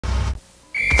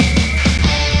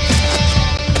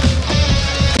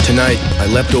Tonight, I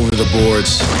leapt over the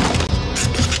boards,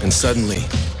 and suddenly,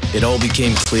 it all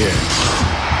became clear.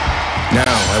 Now,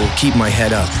 I will keep my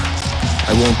head up.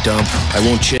 I won't dump, I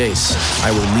won't chase.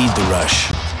 I will lead the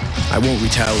rush. I won't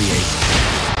retaliate.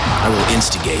 I will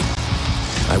instigate.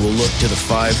 I will look to the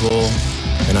 5-hole,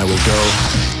 and I will go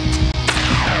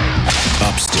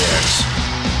upstairs.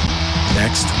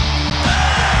 Next.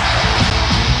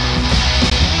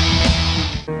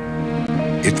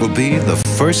 It will be the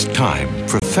first time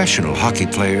professional hockey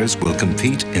players will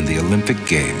compete in the Olympic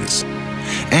Games.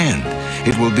 And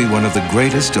it will be one of the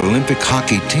greatest Olympic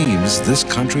hockey teams this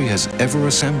country has ever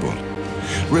assembled.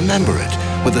 Remember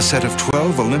it with a set of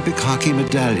 12 Olympic hockey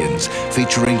medallions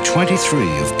featuring 23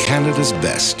 of Canada's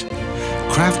best.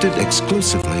 Crafted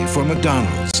exclusively for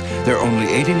McDonald's. They're only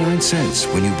 89 cents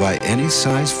when you buy any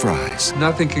size fries.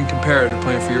 Nothing can compare to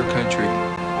playing for your country.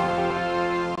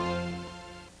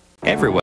 Everyone